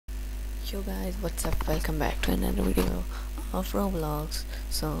Yo guys, what's up? Welcome back to another video of Roblox.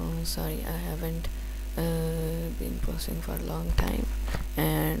 So sorry I haven't been posting for a long time,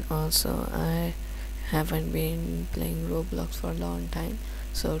 and also I haven't been playing Roblox for a long time.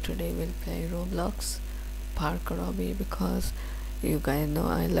 So today we'll play Roblox parkour hobby, because you guys know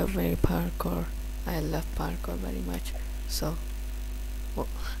I love parkour. I love parkour very much. So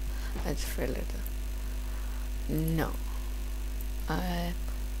I just feel it. No, I'm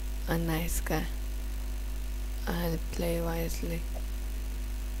a nice guy. I'll play wisely.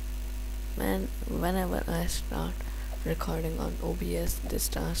 Man, whenever I start recording on OBS, this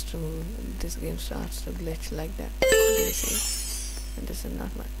game starts to glitch like that. You see? And this is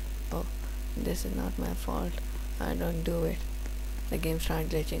not my fault. I don't do it. The game starts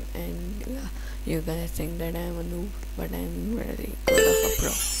glitching, and you guys think that I'm a noob, but I'm really good of a pro.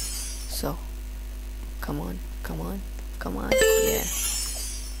 So, come on, yeah.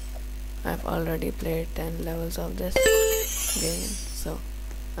 I've already played 10 levels of this game, so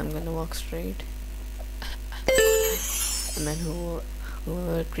I'm gonna walk straight. The man who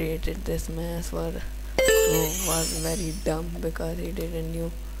created this mess was very dumb, because he didn't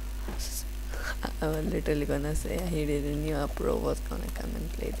knew. I was literally gonna say he didn't knew a pro was gonna come and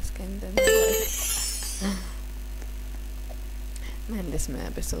play this game. Then man, this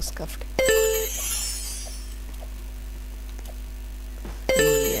map is so scuffed.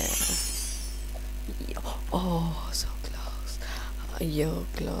 Oh, so close. Yo,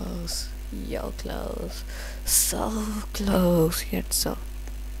 close. So close, yet so.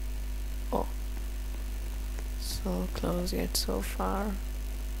 Oh. So close, yet so far.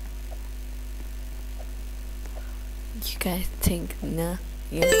 You guys think, nah?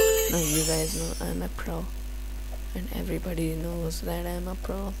 You guys know I'm a pro. And everybody knows that I'm a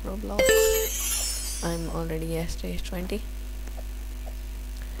pro of Roblox. I'm already at stage 20.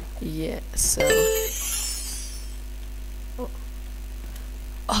 Yeah, so.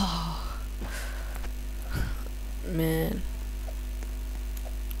 Oh man,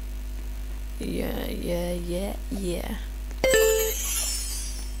 yeah.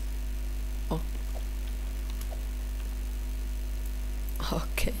 Oh,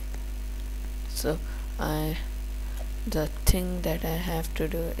 okay. So the thing that I have to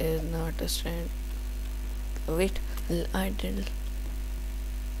do is not to stand. Wait, I did.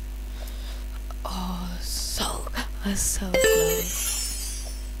 Oh, so close.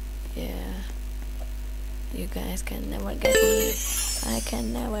 Yeah, you guys can never get me. I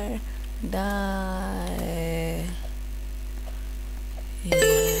can never die.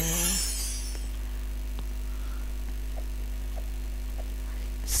 Yeah.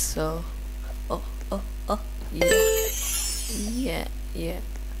 So, oh, yeah.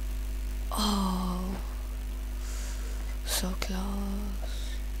 Oh, so close.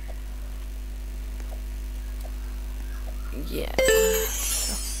 Yeah,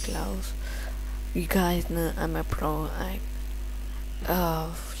 so close. You guys know I'm a pro.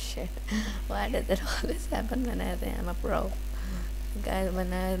 Oh shit. Why does it always happen when I say I'm a pro? Guys,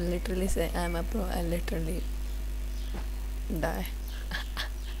 when I literally say I'm a pro, I literally die.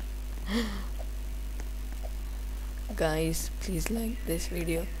 Guys, please like this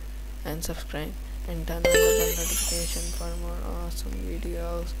video and subscribe and turn on the bell notification for more awesome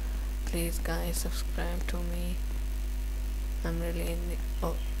videos. Please guys, subscribe to me. I'm really in the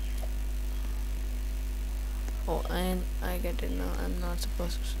and I get it now. I'm not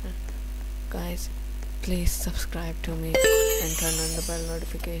supposed to say. Guys, please subscribe to me and turn on the bell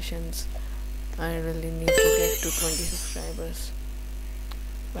notifications. I really need to get to 20 subscribers.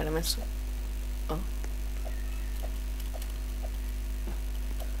 But am I so? Oh.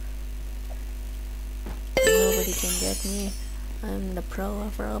 Nobody can get me. I'm the pro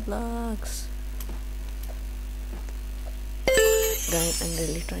of Roblox. Guys, I'm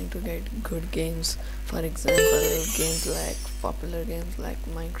really trying to get good games. For example, popular games like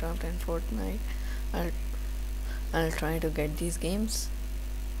Minecraft and Fortnite. I'll try to get these games.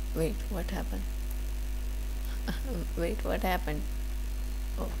 Wait, what happened?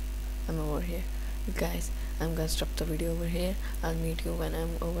 Oh, I'm over here. Guys, I'm gonna stop the video over here. I'll meet you when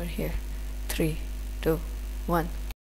I'm over here. 3, 2, 1.